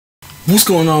What's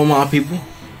going on, my people?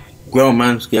 Grown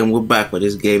Man's Game, we're back with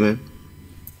this gaming,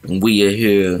 and we are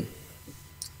here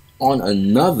on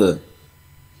another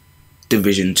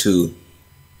Division 2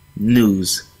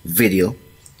 news video,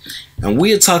 and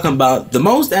we are talking about the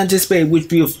most anticipated,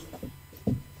 which we are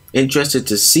interested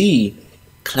to see,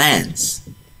 clans.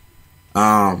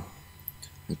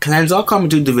 Clans are coming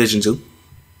to Division 2,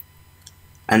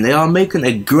 and they are making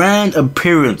a grand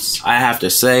appearance, I have to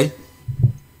say.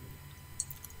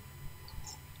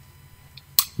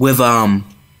 With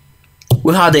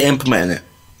how they implementing it,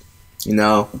 you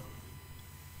know,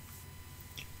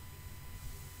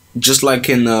 just like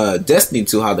in Destiny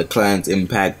 2, how the clans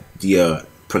impact the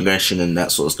progression and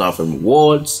that sort of stuff and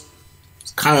rewards.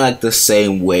 It's kind of like the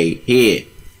same way here.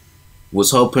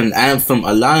 Was hoping Anthem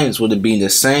Alliance would have been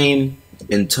the same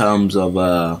in terms of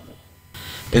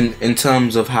in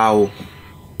terms of how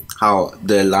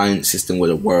the alliance system would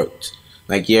have worked.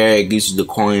 Like, yeah, it gives you the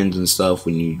coins and stuff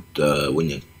when you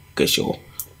get your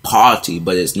party,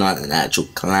 but it's not an actual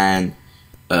clan.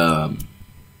 So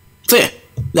yeah,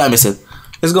 that makes sense.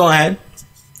 Let's go ahead.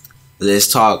 Let's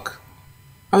talk.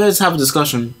 And let's have a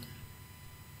discussion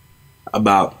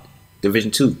about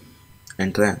Division 2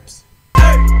 and clans. But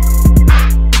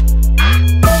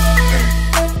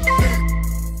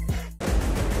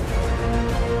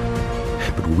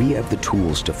we have the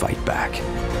tools to fight back.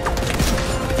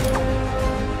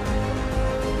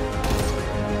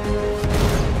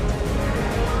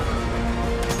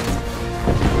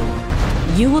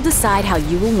 You will decide how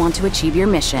you will want to achieve your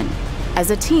mission, as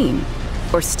a team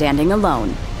or standing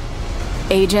alone.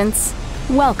 Agents,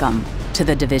 welcome to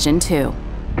the Division 2.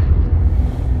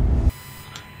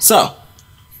 So,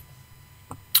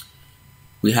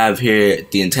 we have here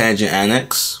the Intelligence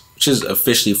Annex, which is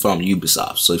officially from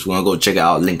Ubisoft. So if you want to go check it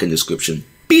out, link in the description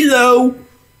below.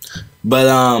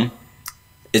 But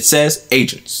it says,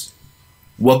 Agents,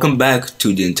 welcome back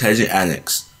to the Intelligence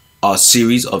Annex, our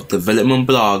series of development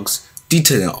blogs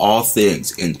detailing all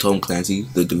things in Tom Clancy,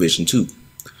 The Division 2.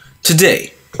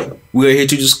 Today, we are here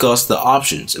to discuss the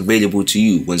options available to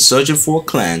you when searching for a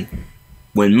clan,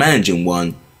 when managing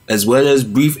one, as well as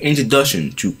brief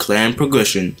introduction to clan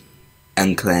progression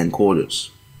and clan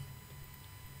quarters.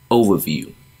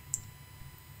 Overview.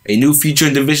 A new feature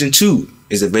in Division 2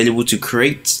 is available to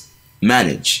create,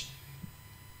 manage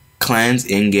clans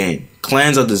in-game.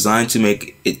 Clans are designed to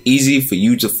make it easy for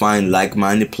you to find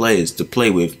like-minded players to play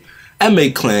with and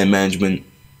make clan management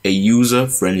a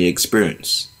user-friendly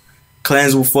experience.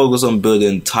 Clans will focus on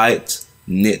building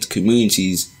tight-knit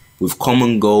communities with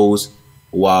common goals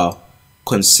while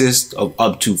consist of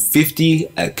up to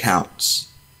 50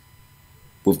 accounts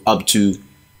with up to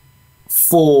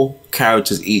 4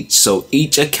 characters each. So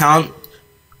each account,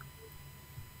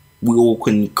 we all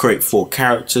can create 4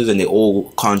 characters and they all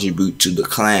contribute to the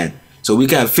clan. So we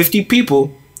can have 50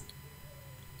 people,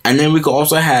 and then we can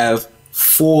also have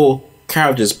 4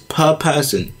 characters per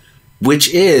person, which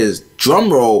is,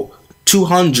 drumroll,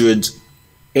 200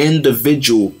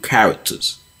 individual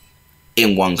characters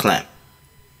in one clan.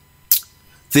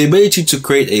 The ability to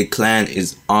create a clan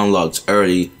is unlocked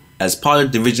early as part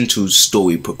of Division 2's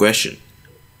story progression.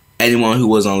 Anyone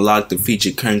who has unlocked the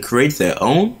feature can create their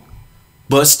own,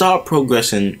 but start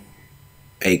progressing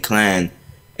a clan,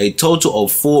 a total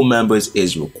of 4 members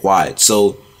is required.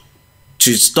 So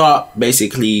to start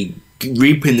basically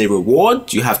reaping the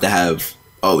reward, you have to have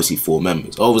obviously 4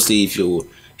 members. Obviously, if you're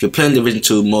playing Division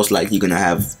 2, most likely you're gonna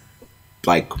have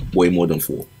like way more than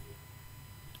 4.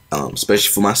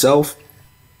 Especially for myself,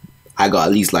 I got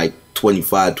at least like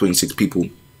 25, 26 people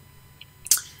in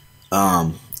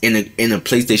a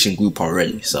PlayStation group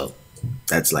already. So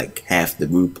that's like half the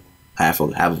group, half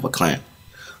of a clan.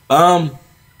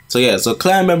 So yeah, so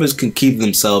clan members can keep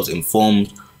themselves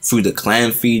informed through the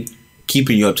clan feed,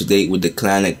 keeping you up to date with the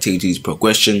clan activities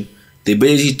progression. The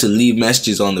ability to leave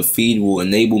messages on the feed will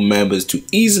enable members to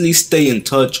easily stay in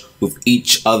touch with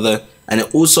each other, and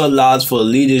it also allows for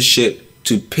leadership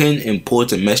to pin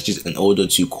important messages in order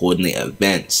to coordinate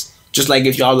events. Just like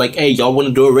if y'all like, hey, y'all want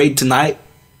to do a raid tonight?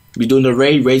 We doing the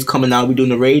raid, raid's coming out, we doing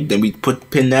the raid, then we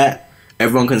pin that.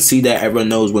 Everyone can see that, everyone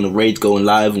knows when the raid's going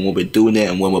live and when we're doing it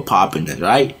and when we're popping it,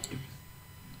 right?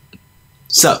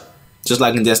 So, just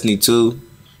like in Destiny 2,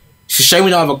 it's a shame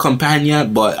we don't have a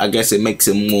companion, but I guess it makes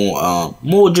it more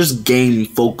just game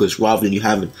focused rather than you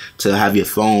having to have your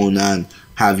phone and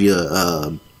have your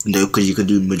because you can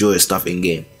do the majority of stuff in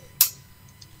game.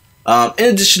 In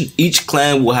addition, each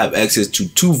clan will have access to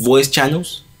 2 voice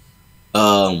channels,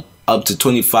 up to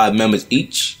 25 members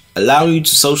each, allowing you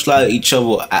to socialize with each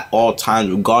other at all times,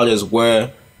 regardless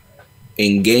where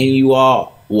in game you are,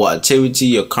 what activity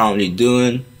you're currently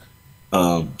doing.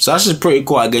 So that's just pretty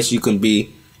cool. I guess you can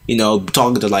be, you know,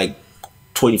 talking to like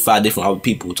 25 different other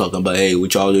people talking about, hey,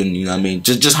 what y'all doing, you know what I mean?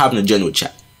 Just having a general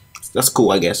chat. That's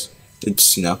cool, I guess.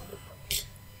 It's, you know,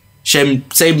 shame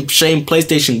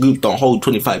PlayStation group don't hold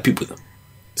 25 people though.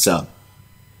 So,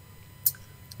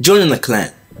 joining a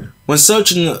clan. When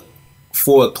searching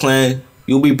for a clan,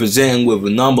 you'll be presented with a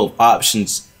number of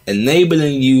options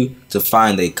enabling you to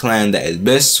find a clan that is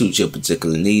best suits your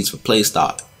particular needs for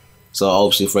playstyle. So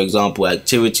obviously, for example,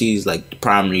 activities like the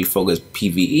primary focus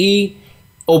PvE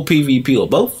or PvP or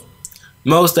both.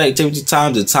 Most activity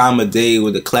times, the time of day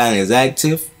where the clan is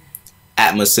active.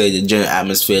 Atmosphere, the general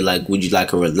atmosphere, like would you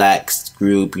like a relaxed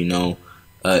group, you know,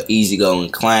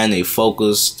 easygoing clan, a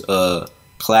focused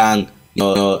clan, you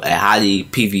know, a highly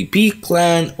PvP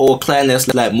clan, or a clan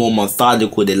that's like more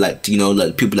methodical. They like to, you know,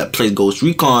 like people that play Ghost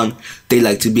Recon, they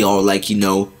like to be all like, you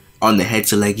know, on the head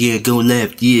to like, yeah, go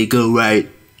left, yeah, go right,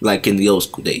 like in the old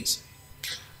school days.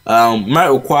 Mic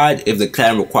required if the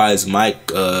clan requires mic.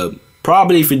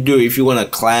 Probably if you want a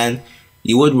clan,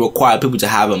 you would require people to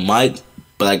have a mic,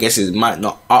 but I guess it might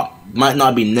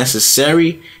not be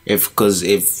necessary if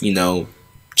you know,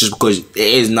 just because it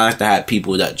is nice to have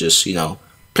people that just, you know,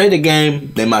 play the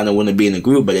game. They might not want to be in a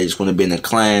group, but they just want to be in a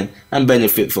clan and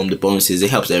benefit from the bonuses. It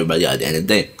helps everybody out at the end of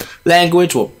the day.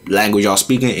 Language, well, language y'all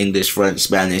speaking: English, French,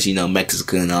 Spanish, you know,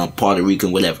 Mexican, Puerto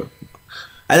Rican, whatever.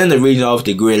 And then the region of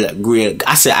the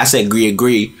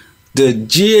agree. The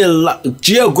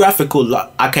geographical,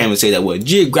 I can't even say that word.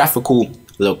 Geographical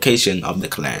location of the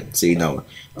clan. So, you know,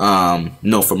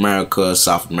 North America,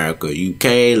 South America,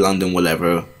 UK, London,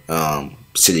 whatever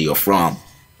city you're from,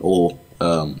 or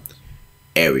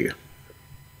area.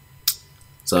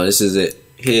 So this is it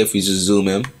here. If you just zoom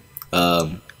in,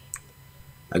 I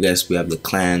guess we have the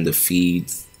clan, the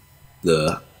feeds,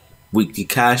 the weekly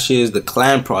caches, the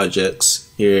clan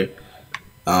projects here,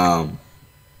 and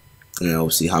then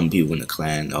obviously how many people in the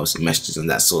clan, obviously messages and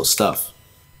that sort of stuff.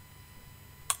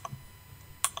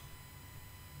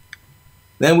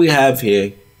 Then we have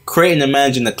here creating and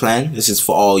managing the clan. This is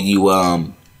for all you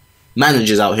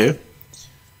managers out here.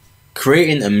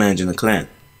 Creating and managing a clan.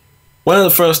 One of the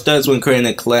first steps when creating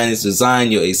a clan is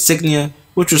design your insignia,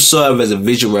 which will serve as a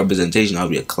visual representation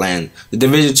of your clan. The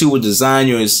Division 2 will design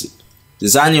your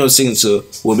signature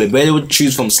will be able to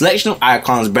choose from selection of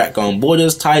icons, background,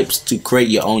 borders, types to create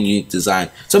your own unique design.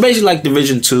 So basically like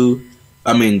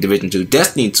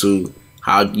Destiny 2,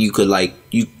 how you could like,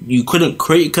 you couldn't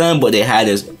create a clan, but they had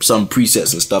some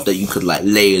presets and stuff that you could like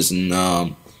layers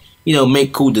and you know,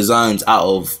 make cool designs out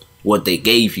of what they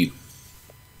gave you.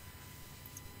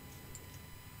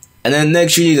 And then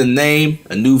next you need a name,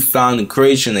 a new found and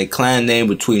creation, a clan name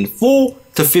between 4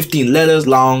 to 15 letters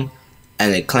long,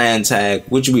 and a clan tag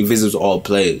which will be visible to all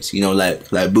players. You know,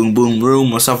 like Boom Boom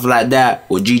Room or something like that,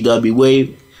 or GW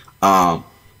Wave.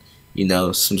 You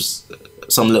know,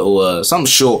 some little something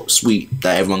short, sweet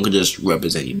that everyone could just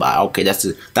represent you by. Okay, that's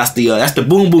the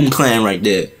Boom Boom clan right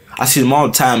there. I see them all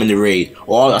the time in the raid,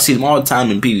 or I see them all the time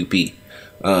in PvP.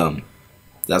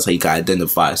 That's how you can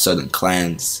identify certain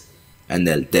clans and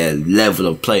their level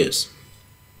of players.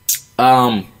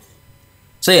 So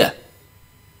yeah.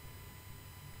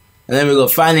 And then we go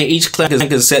finding each clan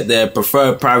can set their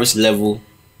preferred privacy level,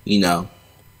 you know,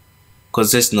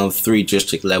 consisting of 3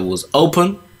 district levels.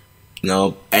 Open, you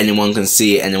know, anyone can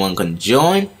see it, anyone can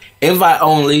join. Invite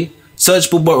only,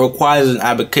 searchable but requires an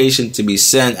application to be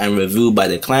sent and reviewed by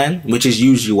the clan, which is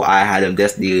usually what I had in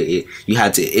Destiny. You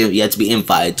had to be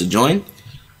invited to join.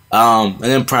 And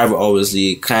then private,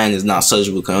 obviously, clan is not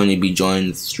searchable, can only be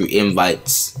joined through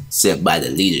invites sent by the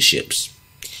leaderships.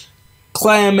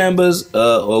 Clan members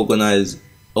organizing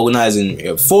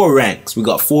 4 ranks. We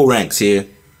got 4 ranks here.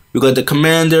 We got the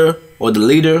commander or the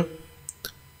leader,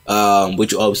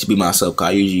 which will obviously be myself, because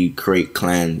I usually create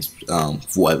clans for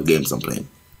whatever games I'm playing,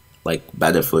 like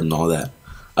Battlefield and all that.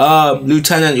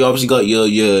 Lieutenant, you obviously got your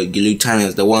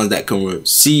lieutenants, the ones that can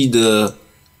see the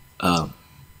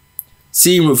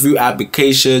see and review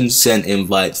applications, send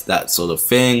invites, that sort of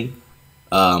thing,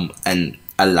 and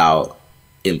allow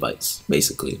invites,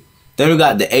 basically. Then we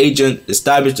got the agent,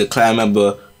 establish the clan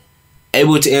member,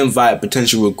 able to invite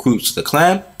potential recruits to the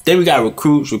clan. Then we got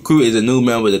recruits. Recruit is a new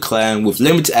member of the clan with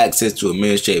limited access to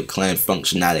administrative clan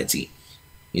functionality.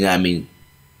 You know what I mean?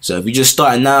 So if you're just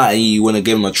starting out and you want to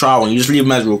give him a trial, and you just leave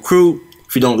him as a recruit,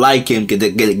 if you don't like him, get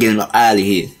him out of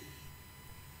here.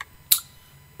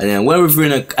 And then when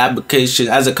reviewing an application,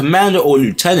 as a commander or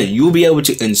lieutenant, you'll be able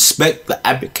to inspect the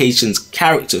application's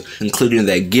character, including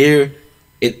their gear,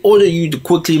 in order you to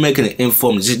quickly make an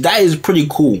informed decision. That is pretty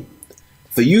cool.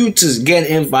 For you to get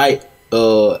an invite,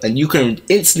 and you can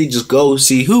instantly just go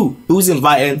see who's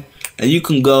inviting, And you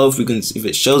can go, if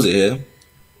it shows it here,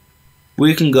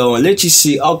 we can go and let you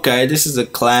see, okay, this is a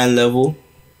clan level.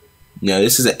 You know,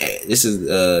 this is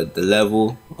the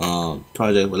level,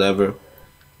 project, whatever.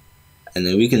 And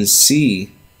then we can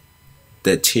see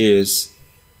the tiers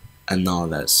and all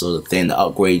that sort of thing, the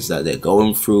upgrades that they're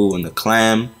going through in the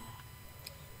clan.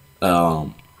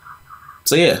 So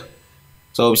yeah.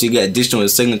 So obviously you get additional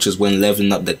signatures when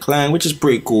leveling up the clan, which is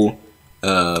pretty cool.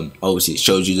 Obviously it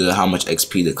shows you how much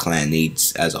XP the clan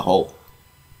needs as a whole.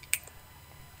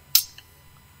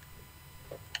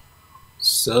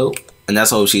 So, and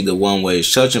that's obviously the one way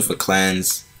searching for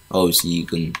clans. Obviously you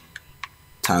can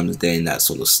times a day and that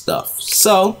sort of stuff.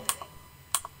 So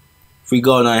if we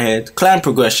go on ahead, clan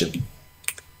progression.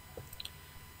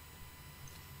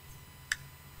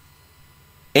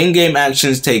 In-game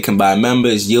actions taken by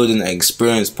members yielding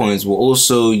experience points will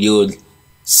also yield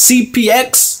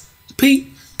CPXP,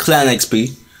 Clan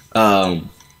XP,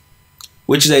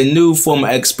 which is a new form of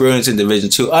experience in Division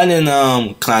 2.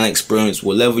 Earning Clan experience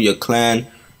will level your clan,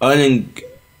 earning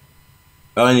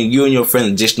you and your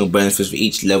friend additional benefits for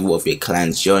each level of your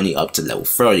clan's journey up to level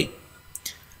 30.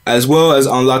 As well as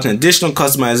unlocking additional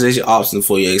customization options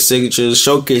for your signatures,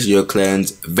 showcase your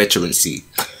clan's veterancy.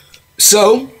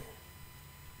 So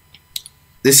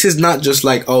this is not just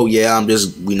like, oh yeah, I'm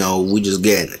just, you know, we just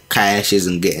getting caches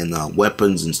and getting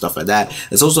weapons and stuff like that.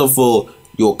 It's also for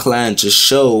your clan to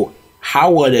show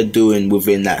how are they doing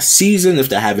within that season, if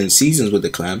they're having seasons with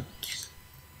the clan,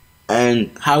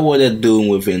 and how are they doing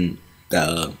within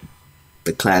the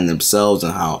clan themselves,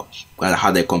 and how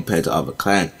they compare to other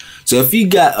clans. So if you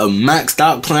got a maxed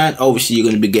out clan, obviously you're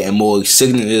going to be getting more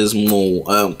signatures,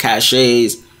 more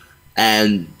caches,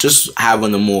 and just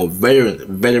having a more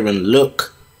veteran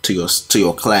look to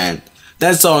your clan.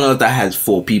 That's someone else that has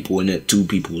 4 people in it, 2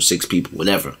 people, 6 people,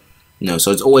 whatever. You know,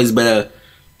 so it's always better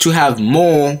to have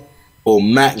more or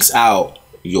max out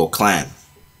your clan.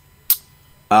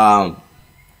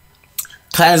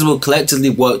 Clans will collectively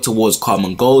work towards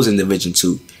common goals in Division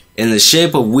 2 in the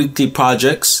shape of weekly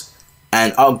projects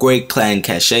and upgrade clan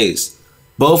caches,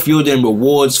 both yielding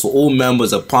rewards for all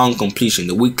members upon completion.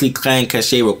 The weekly clan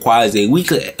cache requires a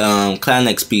weekly clan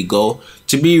XP goal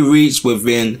to be reached with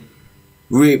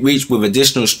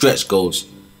additional stretch goals.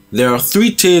 There are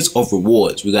 3 tiers of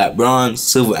rewards. We got bronze,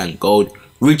 silver, and gold.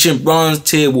 Reaching bronze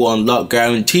tier will unlock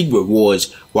guaranteed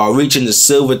rewards, while reaching the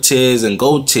silver tiers and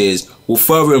gold tiers will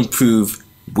further improve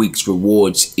week's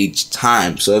rewards each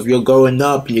time. So if you're going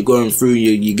up and you're going through,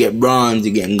 you get bronze,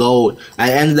 you're getting gold. At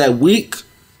the end of that week,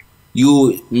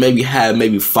 you maybe have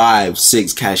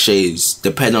 5-6 caches,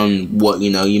 depending on what, you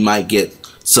know. You might get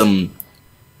some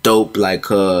dope,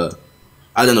 like I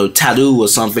don't know, tattoo or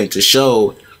something to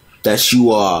show that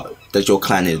your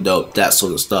clan is dope, that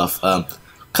sort of stuff.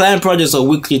 Clan projects are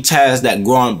weekly tasks that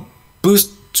grant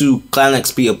boost to clan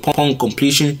XP upon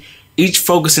completion, each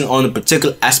focusing on a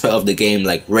particular aspect of the game,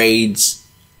 like raids,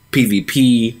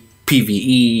 PvP,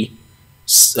 PvE,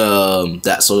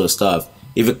 that sort of stuff.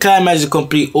 If a clan manages to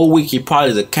complete all weekly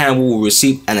projects, the clan will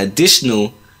receive an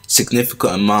additional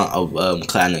significant amount of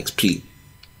clan XP.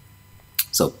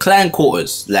 So clan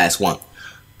quarters, last one.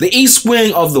 The east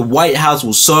wing of the White House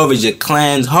will serve as your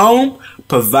clan's home,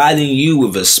 providing you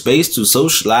with a space to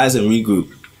socialize and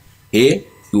regroup. Here,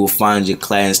 you will find your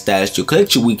clan stash to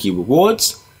collect your weekly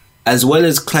rewards, as well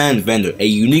as clan vendor, a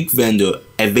unique vendor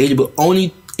available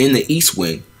only in the east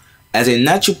wing, as a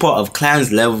natural part of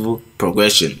clan's level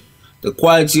progression. The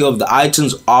quality of the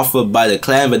items offered by the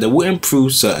clan vendor will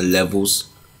improve certain levels.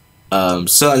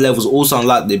 Certain levels also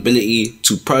unlock the ability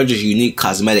to purchase unique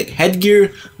cosmetic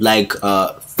headgear, like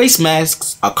face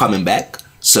masks are coming back.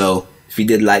 So if you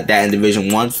did like that in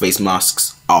Division 1, face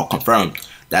masks are confirmed.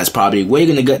 That's probably where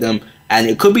you're going to get them. And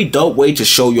it could be a dope way to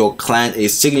show your clan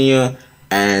insignia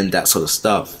and that sort of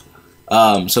stuff.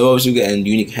 So obviously you're getting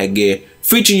unique headgear,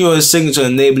 featuring your signature,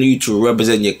 enabling you to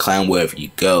represent your clan wherever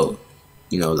you go.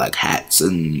 You know, like hats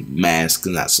and masks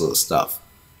and that sort of stuff.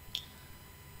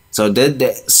 So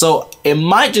so it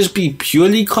might just be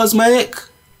purely cosmetic,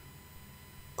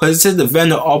 because it says the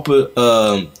vendor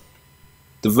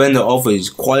offers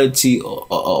quality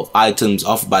of items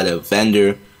offered by the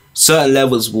vendor. Certain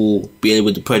levels will be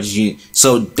able to purchase units.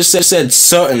 So this said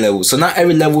certain levels. So not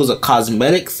every level is a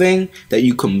cosmetic thing that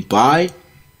you can buy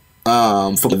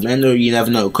from the vendor. You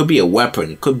never know. It could be a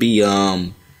weapon. It could be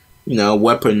you know, a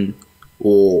weapon.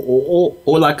 Or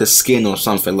like a skin or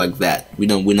something like that.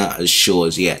 We're not as sure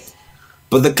as yet.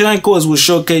 But the clan course will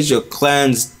showcase your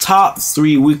clan's top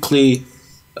 3 weekly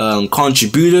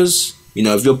contributors. You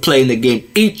know, if you're playing the game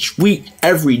each week,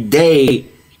 every day,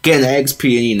 getting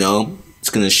XP, and you know, it's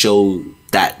gonna show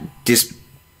that this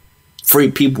free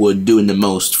people are doing the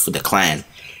most for the clan.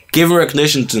 Giving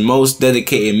recognition to the most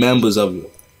dedicated members of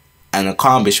and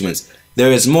accomplishments,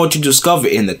 there is more to discover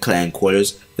in the clan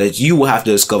quarters that you will have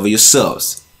to discover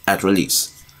yourselves at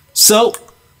release. So,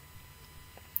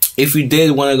 if you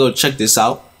did want to go check this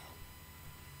out,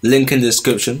 link in the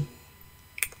description.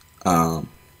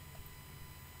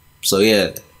 So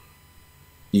yeah,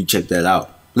 you check that out.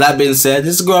 With that being said,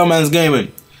 this is Grown Man's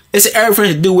Gaming. It's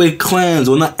everything to do with clans.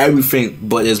 Well, not everything,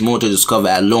 but there's more to discover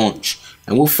at launch.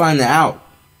 And we'll find that out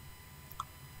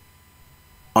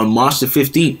on March the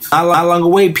 15th. Not long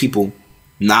away, people.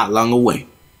 Not long away.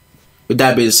 With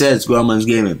that being said, it's Grown Man's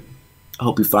Gaming. I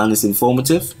hope you found this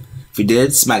informative. If you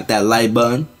did, smack that like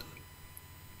button.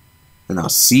 And I'll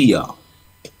see y'all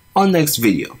on next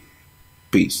video.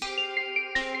 Peace.